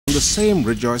the same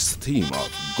rejoiced theme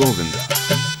of Govinda.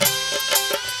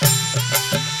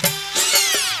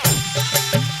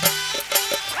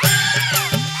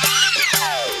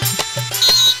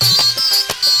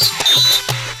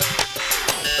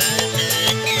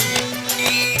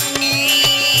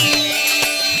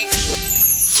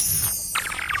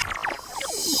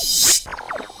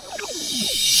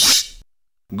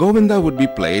 Govinda would be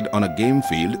played on a game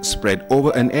field spread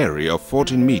over an area of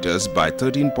 14 meters by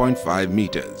 13.5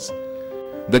 meters.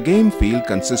 The game field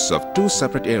consists of two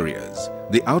separate areas.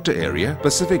 The outer area,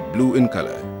 Pacific blue in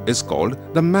color, is called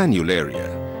the manual area.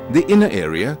 The inner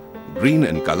area, green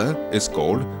in color, is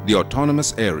called the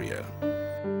autonomous area.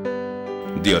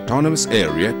 The autonomous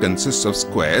area consists of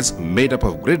squares made up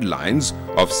of grid lines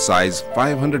of size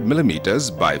 500 millimeters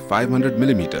by 500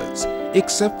 millimeters,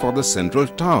 except for the central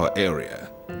tower area.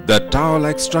 The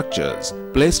tower-like structures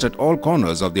placed at all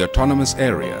corners of the autonomous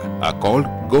area are called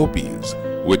gopis,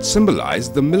 which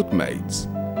symbolize the milkmaids.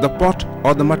 The pot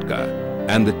or the matka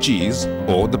and the cheese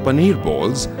or the paneer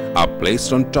balls are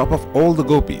placed on top of all the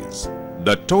gopis.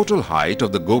 The total height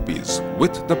of the gopis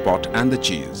with the pot and the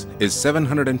cheese is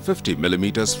 750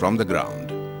 millimeters from the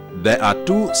ground. There are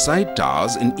two side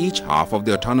towers in each half of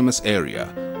the autonomous area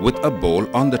with a bowl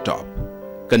on the top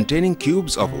containing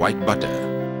cubes of white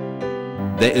butter.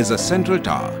 There is a central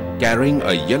tower carrying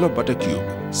a yellow butter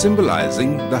cube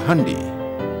symbolizing the handi.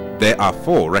 There are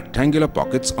four rectangular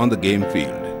pockets on the game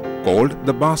field called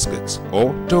the baskets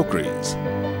or tokaris.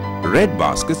 Red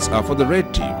baskets are for the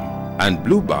red team and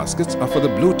blue baskets are for the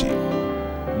blue team.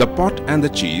 The pot and the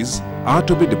cheese are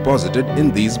to be deposited in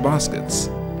these baskets.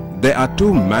 There are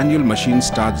two manual machine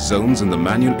start zones in the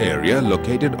manual area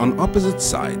located on opposite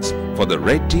sides for the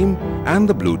red team and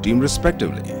the blue team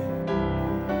respectively.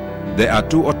 There are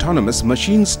two autonomous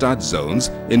machine start zones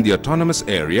in the autonomous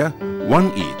area,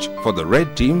 one each for the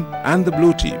red team and the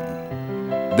blue team.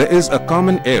 There is a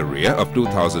common area of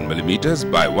 2000 millimeters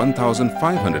by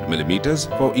 1500 millimeters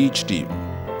for each team.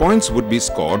 Points would be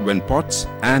scored when pots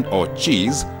and or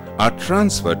cheese are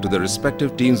transferred to the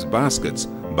respective team's baskets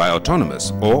by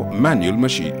autonomous or manual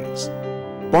machines.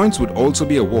 Points would also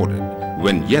be awarded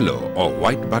when yellow or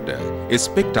white butter is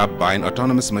picked up by an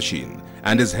autonomous machine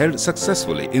and is held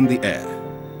successfully in the air.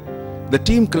 The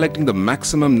team collecting the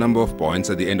maximum number of points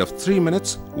at the end of 3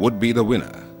 minutes would be the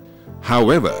winner.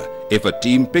 However, if a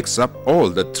team picks up all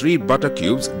the 3 butter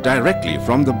cubes directly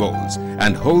from the bowls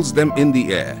and holds them in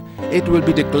the air, it will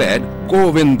be declared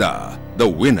Govinda, the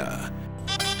winner.